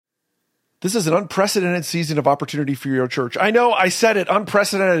This is an unprecedented season of opportunity for your church. I know I said it,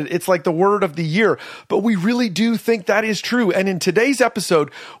 unprecedented. It's like the word of the year, but we really do think that is true. And in today's episode,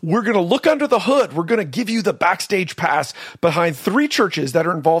 we're going to look under the hood. We're going to give you the backstage pass behind 3 churches that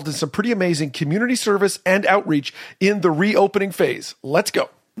are involved in some pretty amazing community service and outreach in the reopening phase. Let's go.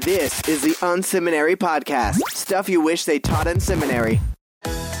 This is the Unseminary Podcast. Stuff you wish they taught in seminary.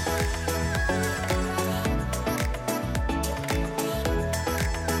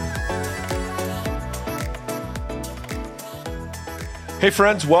 Hey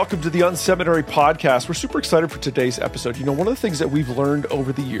friends, welcome to the Unseminary Podcast. We're super excited for today's episode. You know, one of the things that we've learned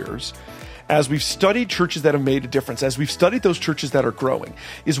over the years, as we've studied churches that have made a difference, as we've studied those churches that are growing,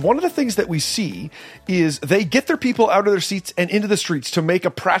 is one of the things that we see is they get their people out of their seats and into the streets to make a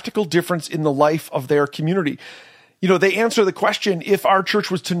practical difference in the life of their community. You know, they answer the question, if our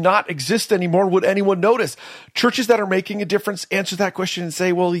church was to not exist anymore, would anyone notice? Churches that are making a difference answer that question and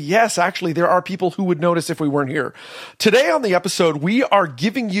say, well, yes, actually, there are people who would notice if we weren't here. Today on the episode, we are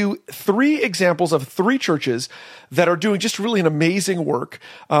giving you 3 examples of 3 churches that are doing just really an amazing work,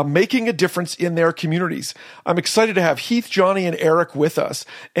 making a difference in their communities. I'm excited to have Heath, Johnny, and Eric with us.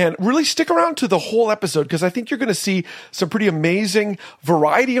 And really stick around to the whole episode because I think you're going to see some pretty amazing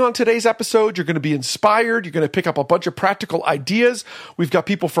variety on today's episode. You're going to be inspired. You're going to pick up a bunch of practical ideas. We've got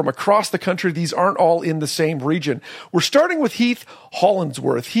people from across the country. These aren't all in the same region. We're starting with Heath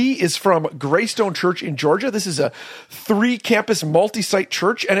Hollandsworth. He is from Graystone Church in Georgia. This is a 3-campus multi-site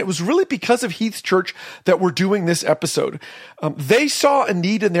church, and it was really because of Heath's church that we're doing this episode. They saw a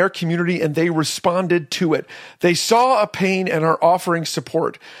need in their community, and they responded to it. They saw a pain and are offering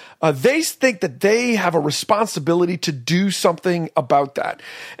support. They think that they have a responsibility to do something about that.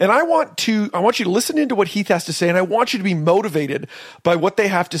 And I want you to listen into what Heath has to say, and I want you to be motivated by what they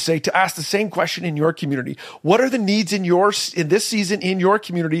have to say to ask the same question in your community. What are the needs in this season in your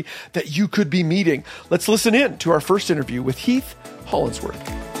community that you could be meeting? Let's listen in to our first interview with Heath Hollandsworth.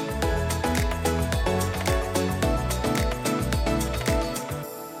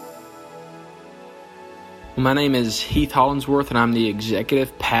 My name is Heath Hollandsworth, and I'm the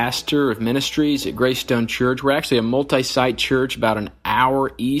executive pastor of ministries at Graystone Church. We're actually a multi-site church about an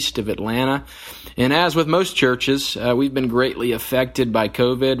hour east of Atlanta. And as with most churches, we've been greatly affected by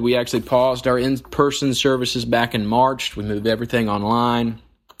COVID. We actually paused our in-person services back in March. We moved everything online.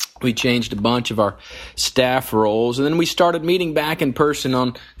 We changed a bunch of our staff roles, and then we started meeting back in person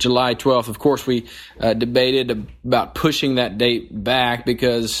on July 12th. Of course, we debated about pushing that date back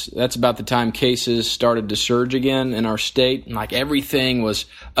because that's about the time cases started to surge again in our state. And like everything was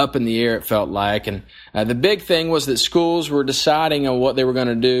up in the air, it felt like. And the big thing was that schools were deciding on what they were going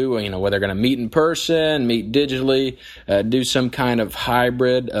to do, you know, whether they're going to meet in person, meet digitally, do some kind of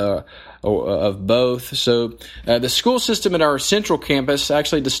hybrid of both. So the school system at our central campus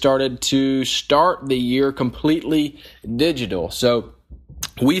actually started to start the year completely digital. So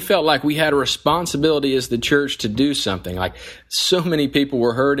we felt like we had a responsibility as the church to do something. Like so many people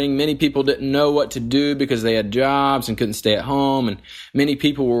were hurting. Many people didn't know what to do because they had jobs and couldn't stay at home. And many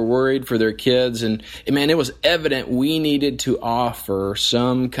people were worried for their kids. And man, it was evident we needed to offer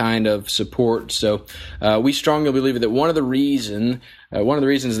some kind of support. So we strongly believe that one of the reasons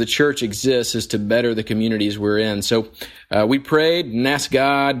the church exists is to better the communities we're in. So we prayed and asked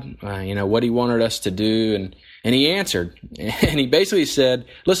God, what He wanted us to do, and He answered. And He basically said,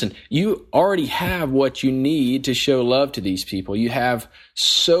 listen, you already have what you need to show love to these people. You have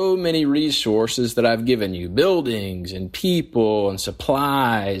so many resources that I've given you, buildings and people and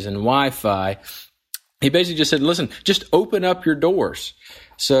supplies and Wi-Fi. He basically just said, listen, just open up your doors.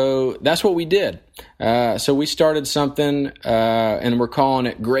 So that's what we did. So we started something, and we're calling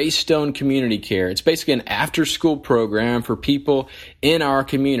it Graystone Community Care. It's basically an after-school program for people in our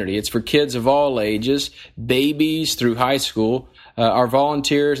community. It's for kids of all ages, babies through high school. Our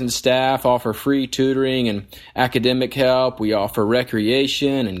volunteers and staff offer free tutoring and academic help. We offer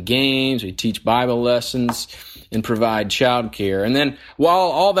recreation and games. We teach Bible lessons and provide childcare. And then while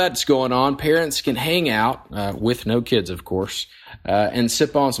all that's going on, parents can hang out, with no kids, of course, and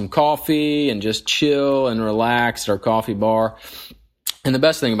sip on some coffee and just chill and relax at our coffee bar. And the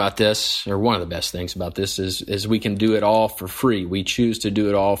best thing about this, or one of the best things about this, is we can do it all for free. We choose to do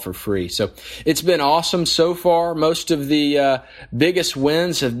it all for free. So it's been awesome so far. Most of the biggest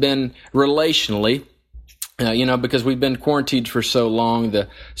wins have been relationally. Because we've been quarantined for so long, the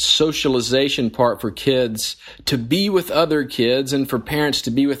socialization part for kids to be with other kids and for parents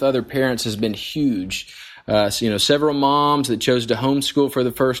to be with other parents has been huge. Several moms that chose to homeschool for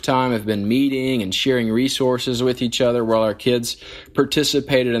the first time have been meeting and sharing resources with each other while our kids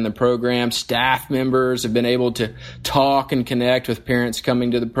participated in the program. Staff members have been able to talk and connect with parents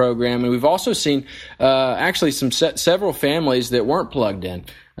coming to the program. And we've also seen several families that weren't plugged in.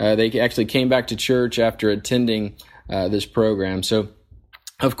 They actually came back to church after attending this program. So,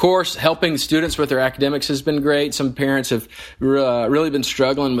 of course, helping students with their academics has been great. Some parents have really been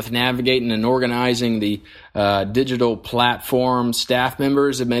struggling with navigating and organizing the digital platform. Staff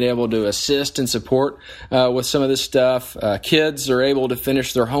members have been able to assist and support with some of this stuff. Kids are able to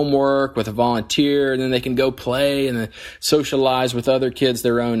finish their homework with a volunteer, and then they can go play and socialize with other kids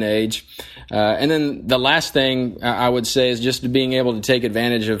their own age. And then the last thing I would say is just being able to take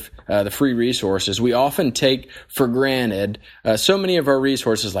advantage of the free resources. We often take for granted so many of our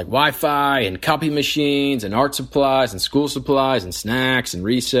resources like Wi-Fi and copy machines and art supplies and school supplies and snacks and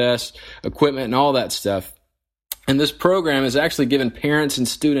recess equipment and all that stuff. And this program has actually given parents and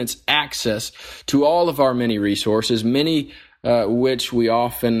students access to all of our many resources, many which we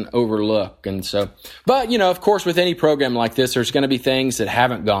often overlook. And so, but, of course, with any program like this, there's going to be things that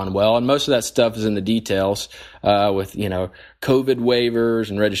haven't gone well. And most of that stuff is in the details, with, COVID waivers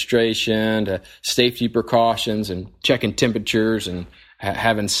and registration, to safety precautions and checking temperatures and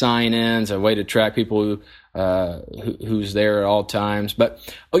having sign-ins, a way to track people who's there at all times. But,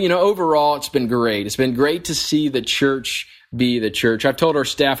 overall, it's been great. It's been great to see the church be the church. I've told our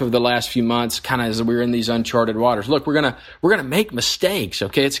staff over the last few months, kind of as we're in these uncharted waters, look, we're gonna make mistakes,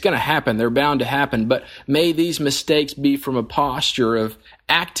 okay? It's gonna happen. They're bound to happen. But may these mistakes be from a posture of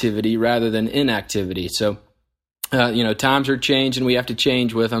activity rather than inactivity. So, times are changing. We have to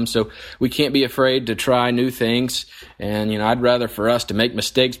change with them. So we can't be afraid to try new things. And, I'd rather for us to make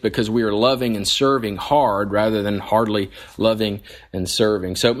mistakes because we are loving and serving hard rather than hardly loving and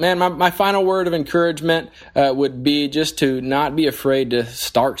serving. So, man, my final word of encouragement would be just to not be afraid to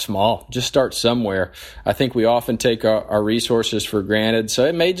start small. Just start somewhere. I think we often take our resources for granted. So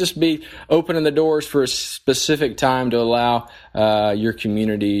it may just be opening the doors for a specific time to allow your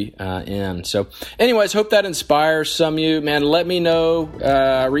community in. So anyways, hope that inspires some of you. Man, let me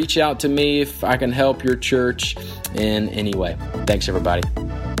know. Reach out to me if I can help your church in any way. Thanks, everybody.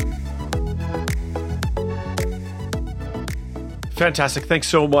 Fantastic. Thanks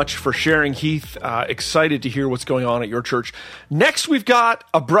so much for sharing, Heath. Excited to hear what's going on at your church. Next, we've got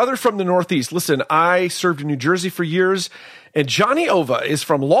a brother from the Northeast. Listen, I served in New Jersey for years, and Johnny Ova is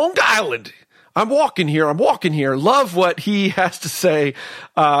from Long Island. I'm walking here. Love what he has to say.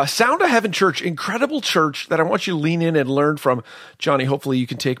 Sound of Heaven Church, incredible church that I want you to lean in and learn from. Johnny, hopefully you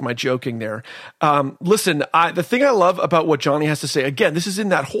can take my joking there. Listen, the thing I love about what Johnny has to say, again, this is in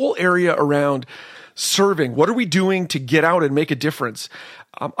that whole area around serving. What are we doing to get out and make a difference?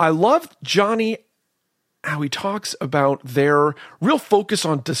 I love Johnny, how he talks about their real focus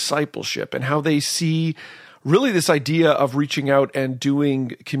on discipleship and how they see really this idea of reaching out and doing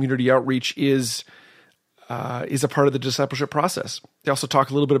community outreach is a part of the discipleship process. They also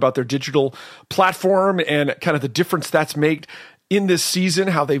talk a little bit about their digital platform and kind of the difference that's made in this season,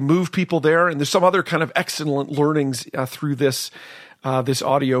 how they move people there. And there's some other kind of excellent learnings through this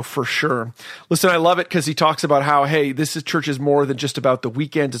audio for sure. Listen, I love it because he talks about how, hey, church is more than just about the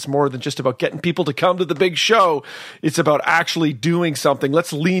weekend. It's more than just about getting people to come to the big show. It's about actually doing something.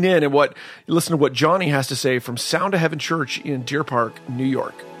 Let's lean in and listen to what Johnny has to say from Sound of Heaven Church in Deer Park, New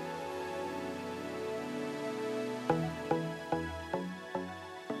York.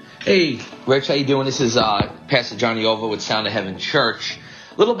 Hey, Rich, how you doing? This is Pastor Johnny Ova with Sound of Heaven Church.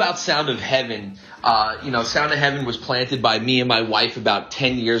 A little about Sound of Heaven. Sound of Heaven was planted by me and my wife about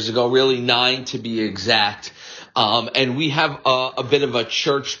 10 years ago, really 9 to be exact. And we have a bit of a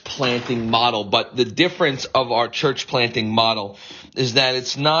church planting model, but the difference of our church planting model is that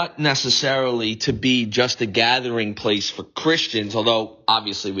it's not necessarily to be just a gathering place for Christians, although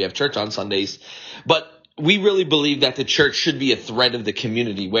obviously we have church on Sundays, but we really believe that the church should be a thread of the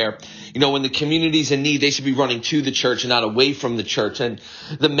community where, when the community's in need, they should be running to the church and not away from the church. And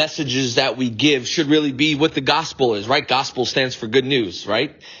the messages that we give should really be what the gospel is, right? Gospel stands for good news,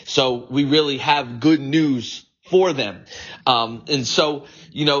 right? So we really have good news for them. And so,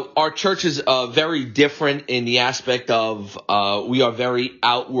 our church is very different in the aspect of we are very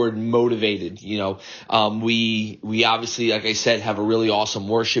outward motivated. We obviously, like I said, have a really awesome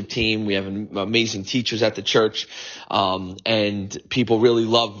worship team. We have amazing teachers at the church, and people really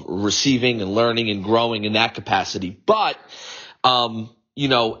love receiving and learning and growing in that capacity. But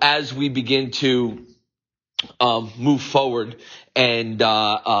as we begin to move forward and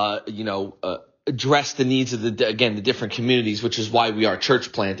address the needs of the different communities, which is why we are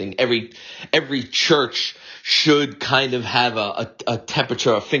church planting. Every church should kind of have a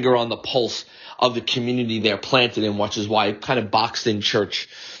temperature, a finger on the pulse of the community they're planted in, which is why kind of boxed in church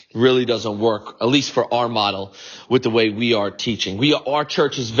really doesn't work, at least for our model, with the way we are teaching. Our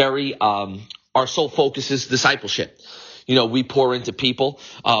church is very, our sole focus is discipleship. We pour into people,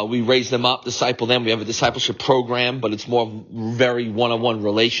 we raise them up, disciple them. We have a discipleship program, but it's more very one-on-one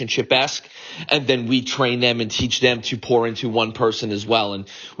relationship-esque. And then we train them and teach them to pour into one person as well. And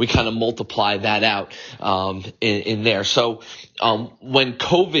we kind of multiply that out, in there. So, when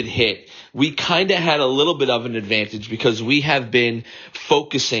COVID hit, we kind of had a little bit of an advantage because we have been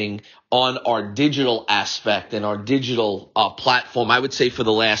focusing on our digital aspect and our digital platform, I would say, for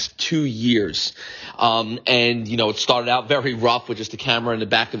the last 2 years. It started out very rough with just a camera in the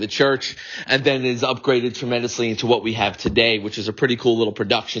back of the church, and then is upgraded tremendously into what we have today, which is a pretty cool little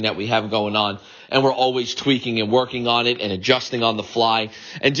production that we have going on. And we're always tweaking and working on it and adjusting on the fly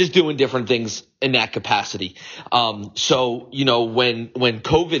and just doing different things in that capacity. When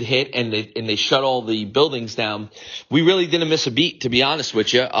COVID hit and they shut all the buildings down, we really didn't miss a beat, to be honest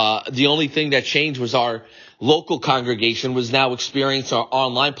with you. The only thing that changed was our local congregation was now experiencing our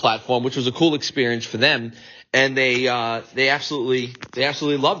online platform, which was a cool experience for them. And they absolutely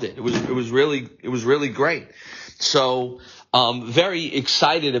loved it. It was really great. So, very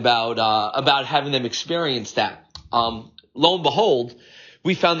excited about having them experience that. Lo and behold,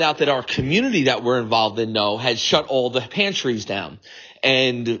 we found out that our community that we're involved in had shut all the pantries down.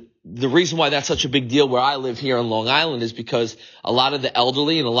 And the reason why that's such a big deal where I live here in Long Island is because a lot of the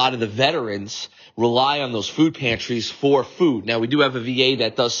elderly and a lot of the veterans rely on those food pantries for food. Now, we do have a VA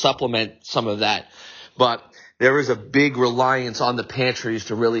that does supplement some of that, but there is a big reliance on the pantries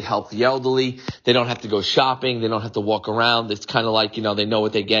to really help the elderly. They don't have to go shopping. They don't have to walk around. It's kind of like, they know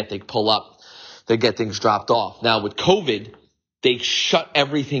what they get. They pull up. They get things dropped off. Now, with COVID, they shut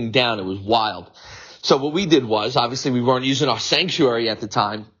everything down. It was wild. So what we did was, obviously, we weren't using our sanctuary at the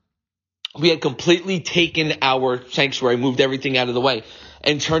time. We had completely taken our sanctuary, moved everything out of the way,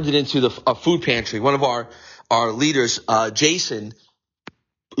 and turned it into a food pantry. One of our leaders, Jason,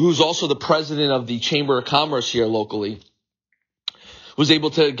 who's also the president of the Chamber of Commerce here locally, was able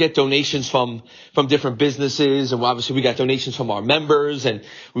to get donations from different businesses. And obviously we got donations from our members, and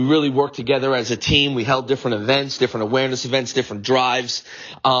we really worked together as a team. We held different events, different awareness events, different drives.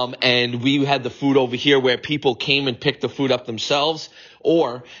 And we had the food over here where people came and picked the food up themselves.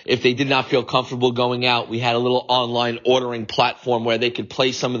 Or if they did not feel comfortable going out, we had a little online ordering platform where they could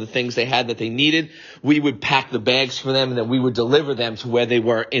place some of the things they had that they needed. We would pack the bags for them, and then we would deliver them to where they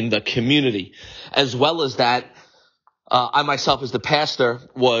were in the community. As well as that, I myself, as the pastor,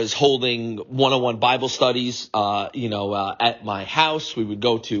 was holding one-on-one Bible studies, at my house. We would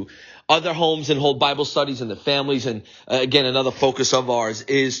go to other homes and hold Bible studies in the families. And again, another focus of ours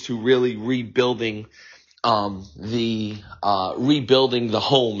is to really rebuilding the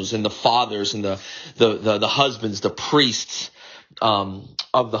homes and the fathers and the husbands, the priests,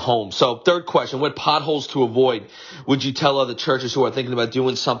 of the home. So third question, what potholes to avoid would you tell other churches who are thinking about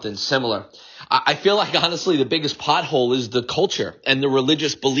doing something similar? I feel like, honestly, the biggest pothole is the culture and the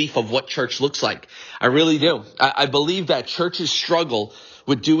religious belief of what church looks like. I really do. I believe that churches struggle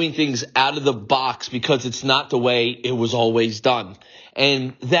with doing things out of the box because it's not the way it was always done.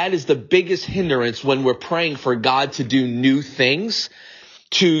 And that is the biggest hindrance when we're praying for God to do new things,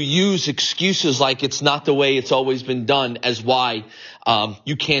 to use excuses like it's not the way it's always been done as why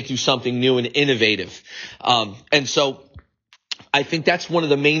you can't do something new and innovative. And so I think that's one of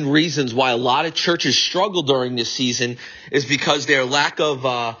the main reasons why a lot of churches struggle during this season, is because their lack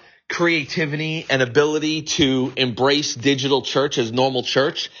of creativity and ability to embrace digital church as normal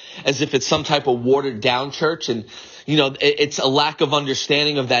church, as if it's some type of watered down church. And it's a lack of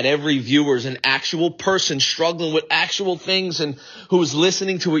understanding of that every viewer is an actual person struggling with actual things and who is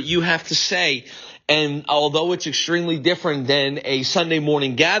listening to what you have to say. And although it's extremely different than a Sunday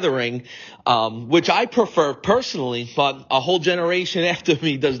morning gathering, which I prefer personally, but a whole generation after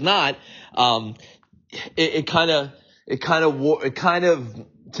me does not, it kind of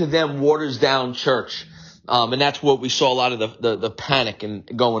to them waters down church. And that's what we saw a lot of the panic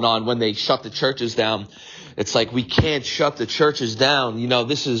and going on when they shut the churches down. It's like, we can't shut the churches down.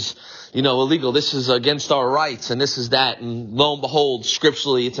 This is, illegal. This is against our rights, and this is that. And lo and behold,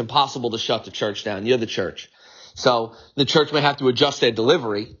 scripturally, it's impossible to shut the church down. You're the church. So the church may have to adjust their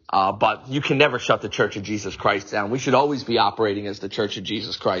delivery, but you can never shut the Church of Jesus Christ down. We should always be operating as the Church of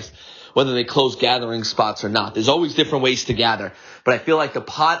Jesus Christ, whether they close gathering spots or not. There's always different ways to gather. But I feel like the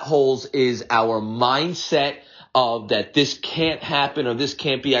potholes is our mindset of that this can't happen or this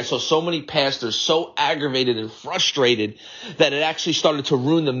can't be. I saw so many pastors so aggravated and frustrated that it actually started to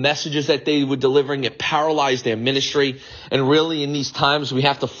ruin the messages that they were delivering. It paralyzed their ministry. And really in these times, we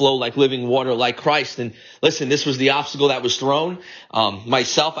have to flow like living water, like Christ. And listen, this was the obstacle that was thrown.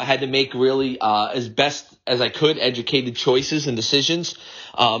 Myself, I had to make really as best as I could educated choices and decisions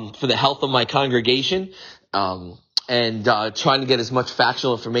for the health of my congregation. And trying to get as much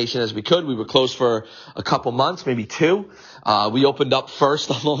factual information as we could. We were closed for a couple months, maybe 2. We opened up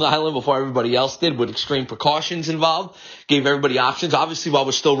first on Long Island before everybody else did, with extreme precautions involved. Gave everybody options, obviously, while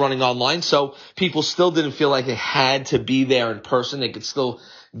we're still running online. So people still didn't feel like they had to be there in person. They could still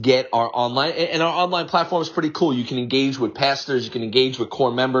get our online. And our online platform is pretty cool. You can engage with pastors. You can engage with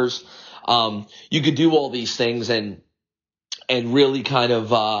core members. You could do all these things and really kind of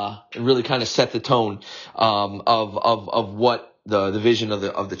set the tone of what the vision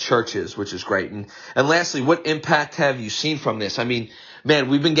of the church is, which is great. And lastly, what impact have you seen from this? I mean, man,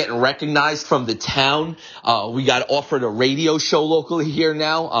 we've been getting recognized from the town. We got offered a radio show locally here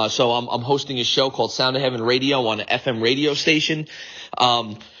now. So I'm hosting a show called Sound of Heaven Radio on an FM radio station.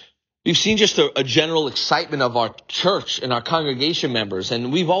 We've seen just a general excitement of our church and our congregation members.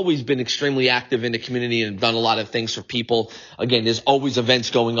 And we've always been extremely active in the community and done a lot of things for people. Again, there's always events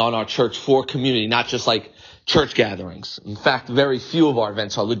going on in our church for community, not just like church gatherings. In fact, very few of our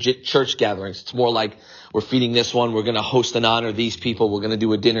events are legit church gatherings. It's more like we're feeding this one. We're going to host and honor these people. We're going to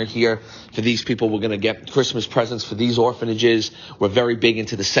do a dinner here for these people. We're going to get Christmas presents for these orphanages. We're very big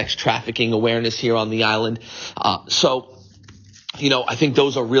into the sex trafficking awareness here on the island. I think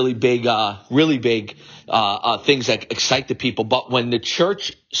those are really big things that excite the people. But when the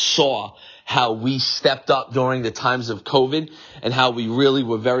church saw how we stepped up during the times of COVID and how we really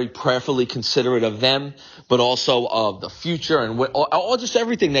were very prayerfully considerate of them, but also of the future and all just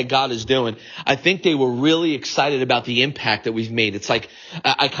everything that God is doing, I think they were really excited about the impact that we've made. It's like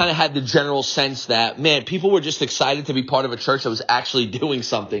I kind of had the general sense that, man, people were just excited to be part of a church that was actually doing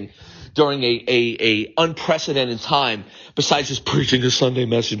something during a unprecedented time, besides just preaching a Sunday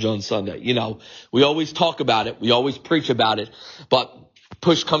message on Sunday. We always talk about it. We always preach about it. But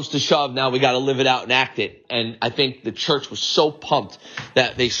push comes to shove. Now we got to live it out and act it. And I think the church was so pumped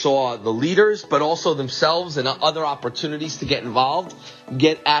that they saw the leaders, but also themselves and other opportunities to get involved,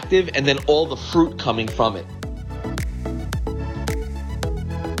 get active, and then all the fruit coming from it.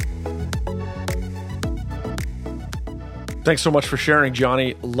 Thanks so much for sharing,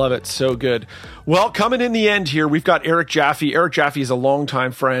 Johnny. Love it. So good. Well, coming in the end here, we've got Eric Jaffe. Eric Jaffe is a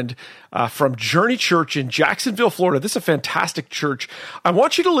longtime friend from Journey Church in Jacksonville, Florida. This is a fantastic church. I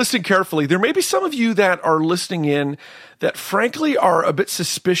want you to listen carefully. There may be some of you that are listening in that frankly are a bit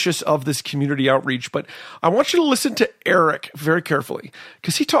suspicious of this community outreach, but I want you to listen to Eric very carefully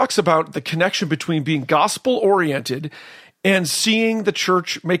because he talks about the connection between being gospel-oriented and seeing the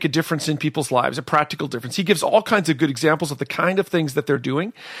church make a difference in people's lives, a practical difference. He gives all kinds of good examples of the kind of things that they're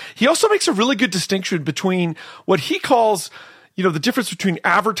doing. He also makes a really good distinction between what he calls, the difference between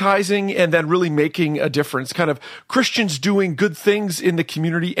advertising and then really making a difference, kind of Christians doing good things in the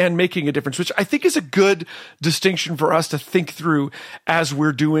community and making a difference, which I think is a good distinction for us to think through as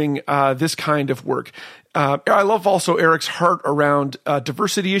we're doing this kind of work. I love also Eric's heart around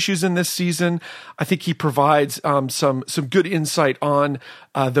diversity issues in this season. I think he provides some good insight on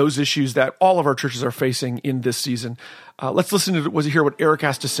those issues that all of our churches are facing in this season. Let's listen to hear what Eric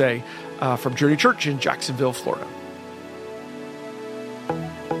has to say from Journey Church in Jacksonville, Florida.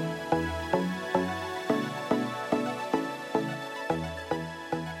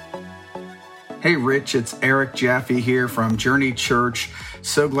 Hey, Rich, it's Eric Jaffe here from Journey Church.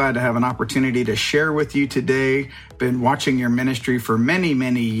 So glad to have an opportunity to share with you today. Been watching your ministry for many,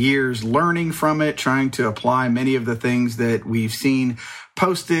 many years, learning from it, trying to apply many of the things that we've seen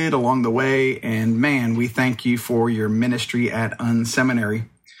posted along the way. And man, we thank you for your ministry at Unseminary.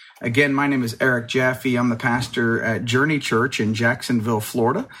 Again, my name is Eric Jaffe. I'm the pastor at Journey Church in Jacksonville,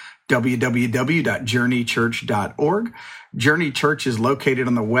 Florida. www.journeychurch.org. Journey Church is located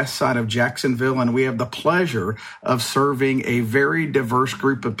on the west side of Jacksonville, and we have the pleasure of serving a very diverse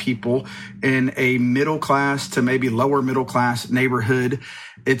group of people in a middle class to maybe lower middle class neighborhood.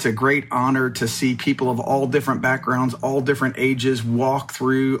 It's a great honor to see people of all different backgrounds, all different ages walk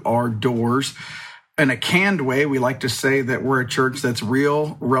through our doors. In a canned way, we like to say that we're a church that's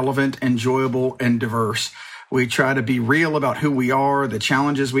real, relevant, enjoyable, and diverse. We try to be real about who we are, the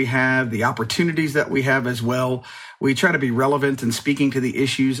challenges we have, the opportunities that we have as well. We try to be relevant in speaking to the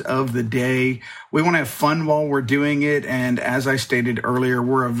issues of the day. We want to have fun while we're doing it. And as I stated earlier,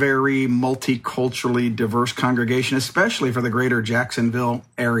 we're a very multiculturally diverse congregation, especially for the greater Jacksonville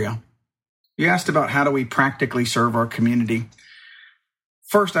area. You asked about how do we practically serve our community.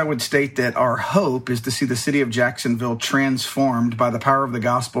 First, I would state that our hope is to see the city of Jacksonville transformed by the power of the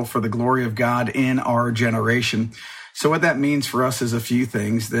gospel for the glory of God in our generation. So what that means for us is a few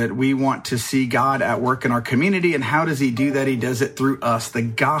things, that we want to see God at work in our community. And how does he do that? He does it through us. The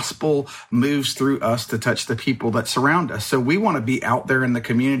gospel moves through us to touch the people that surround us. So we want to be out there in the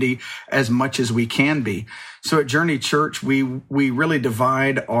community as much as we can be. So at Journey Church, we really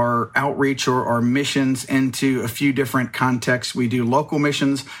divide our outreach or our missions into a few different contexts. We do local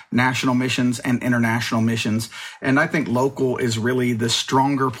missions, national missions, and international missions. And I think local is really the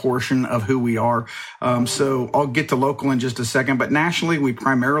stronger portion of who we are. So I'll get to local in just a second. But nationally, we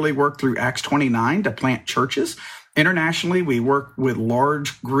primarily work through Acts 29 to plant churches. Internationally, we work with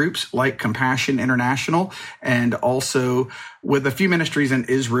large groups like Compassion International and also with a few ministries in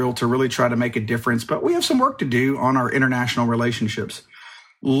Israel to really try to make a difference. But we have some work to do on our international relationships.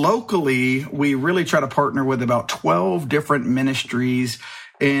 Locally, we really try to partner with about 12 different ministries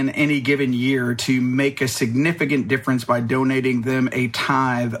in any given year to make a significant difference by donating them a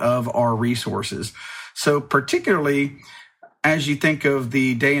tithe of our resources. So particularly, as you think of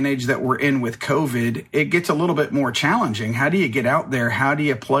the day and age that we're in with COVID, it gets a little bit more challenging. How do you get out there? How do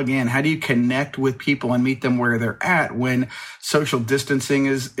you plug in? How do you connect with people and meet them where they're at when social distancing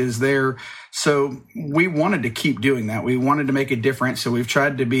is there? So we wanted to keep doing that. We wanted to make a difference. So we've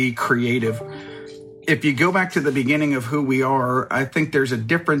tried to be creative. If you go back to the beginning of who we are, I think there's a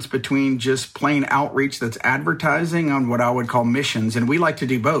difference between just plain outreach that's advertising on what I would call missions. And we like to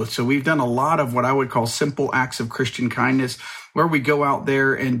do both. So we've done a lot of what I would call simple acts of Christian kindness, where we go out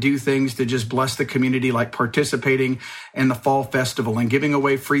there and do things to just bless the community, like participating in the fall festival and giving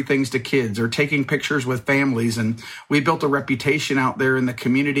away free things to kids or taking pictures with families. And we built a reputation out there in the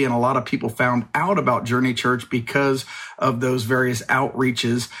community, and a lot of people found out about Journey Church because of those various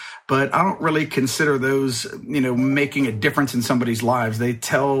outreaches. But I don't really consider those, making a difference in somebody's lives. They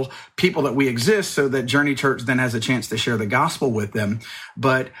tell people that we exist so that Journey Church then has a chance to share the gospel with them.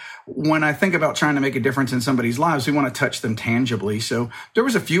 But when I think about trying to make a difference in somebody's lives, we want to touch them tangibly. So there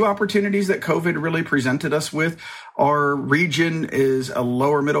was a few opportunities that COVID really presented us with. Our region is a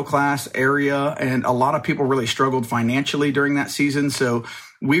lower middle class area, and a lot of people really struggled financially during that season. So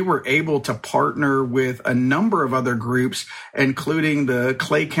we were able to partner with a number of other groups, including the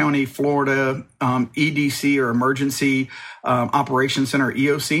Clay County, Florida EDC or Emergency Operations Center,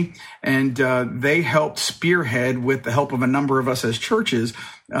 EOC. And they helped spearhead, with the help of a number of us as churches,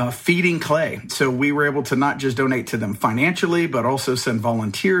 feeding clay. So we were able to not just donate to them financially, but also send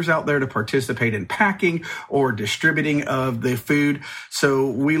volunteers out there to participate in packing or distributing of the food. So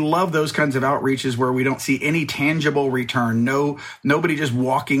we love those kinds of outreaches where we don't see any tangible return. Nobody just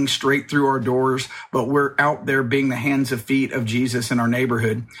walking straight through our doors, but we're out there being the hands and feet of Jesus in our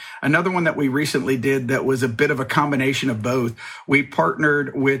neighborhood. Another one that we recently did that was a bit of a combination of both. We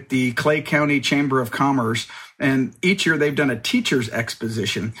partnered with the Clay County Chamber of Commerce, and each year they've done a teacher's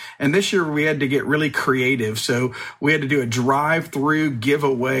exposition. And this year we had to get really creative. So we had to do a drive-through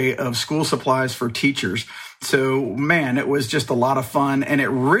giveaway of school supplies for teachers. So, man, it was just a lot of fun, and it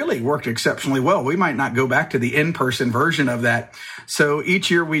really worked exceptionally well. We might not go back to the in-person version of that. So each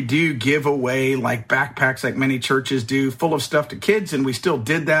year we do give away like backpacks, like many churches do, full of stuff to kids, and we still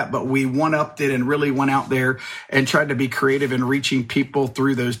did that, but we one-upped it and really went out there and tried to be creative in reaching people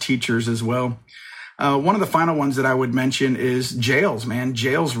through those teachers as well. One of the final ones that I would mention is jails, man.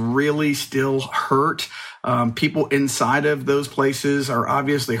 Jails really still hurt. People inside of those places are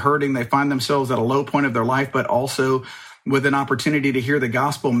obviously hurting. They find themselves at a low point of their life, but also with an opportunity to hear the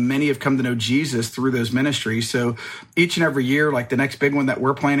gospel. Many have come to know Jesus through those ministries. So each and every year, like the next big one that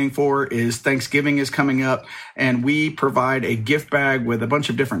we're planning for is Thanksgiving is coming up, and we provide a gift bag with a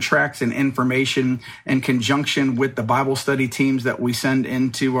bunch of different tracts and information in conjunction with the Bible study teams that we send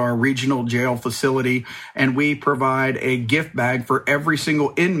into our regional jail facility. And we provide a gift bag for every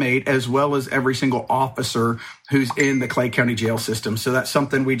single inmate as well as every single officer who's in the Clay County jail system. So that's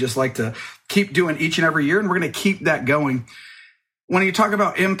something we just like to keep doing each and every year, and we're going to keep that going. When you talk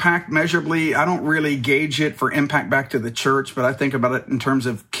about impact measurably, I don't really gauge it for impact back to the church, but I think about it in terms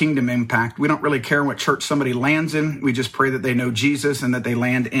of kingdom impact. We don't really care what church somebody lands in. We just pray that they know Jesus and that they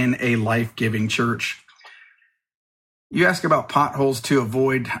land in a life-giving church. You ask about potholes to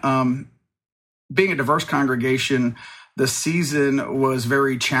avoid. Being a diverse congregation, the season was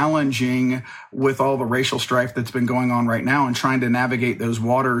very challenging with all the racial strife that's been going on right now and trying to navigate those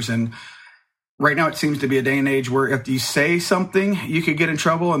waters. And right now it seems to be a day and age where if you say something, you could get in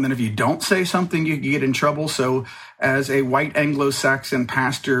trouble. And then if you don't say something, you could get in trouble. So as a white Anglo-Saxon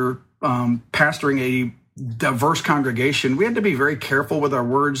pastor, pastoring a diverse congregation, we had to be very careful with our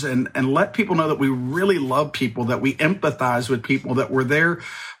words and let people know that we really love people, that we empathize with people, that we're there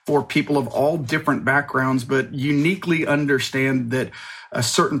for people of all different backgrounds, but uniquely understand that a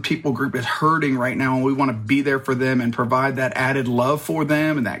certain people group is hurting right now, and we want to be there for them and provide that added love for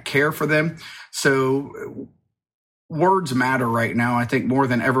them and that care for them. So words matter right now, I think, more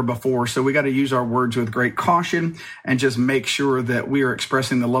than ever before. So we got to use our words with great caution and just make sure that we are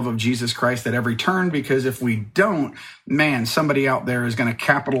expressing the love of Jesus Christ at every turn, because if we don't, man, somebody out there is going to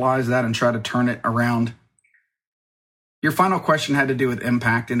capitalize that and try to turn it around. Your final question had to do with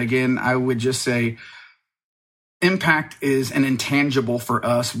impact. And again, I would just say impact is an intangible for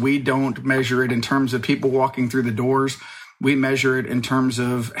us. We don't measure it in terms of people walking through the doors. We measure it in terms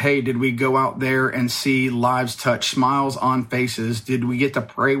of, hey, did we go out there and see lives touched, smiles on faces? Did we get to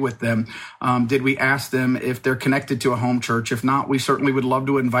pray with them? Did we ask them if they're connected to a home church? If not, we certainly would love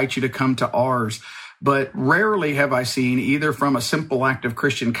to invite you to come to ours. But rarely have I seen, either from a simple act of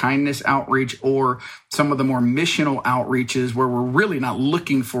Christian kindness outreach or some of the more missional outreaches where we're really not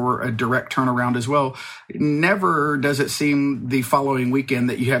looking for a direct turnaround as well, never does it seem the following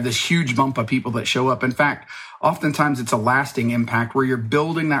weekend that you have this huge bump of people that show up. In fact, oftentimes it's a lasting impact where you're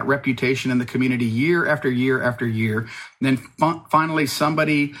building that reputation in the community year after year after year. And then finally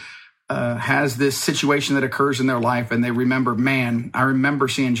somebody has this situation that occurs in their life and they remember, man, I remember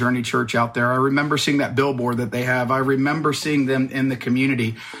seeing Journey Church out there. I remember seeing that billboard that they have. I remember seeing them in the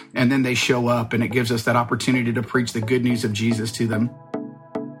community, and then they show up and it gives us that opportunity to preach the good news of Jesus to them.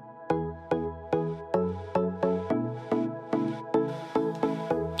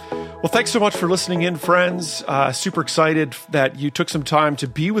 Well, thanks so much for listening in, friends. Super excited that you took some time to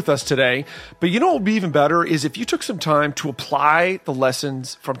be with us today. But you know what would be even better is if you took some time to apply the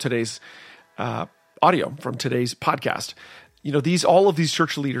lessons from today's audio, from today's podcast. You know, all of these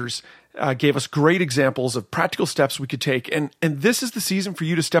church leaders gave us great examples of practical steps we could take. And this is the season for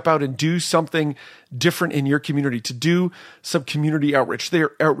you to step out and do something different in your community, to do some community outreach.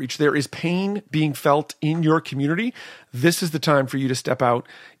 There is pain being felt in your community. This is the time for you to step out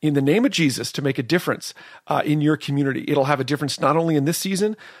in the name of Jesus to make a difference in your community. It'll have a difference not only in this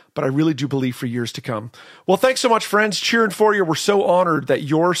season, but I really do believe for years to come. Well, thanks so much, friends. Cheering for you. We're so honored that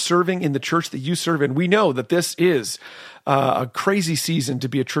you're serving in the church that you serve in. We know that this is a crazy season to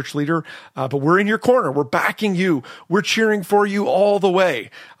be a church leader, but we're in your corner. We're backing you. We're cheering for you all the way.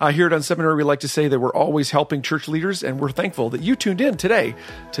 Here at Unseminary, we like to say that we're always helping church leaders, and we're thankful that you tuned in today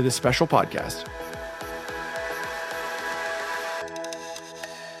to this special podcast.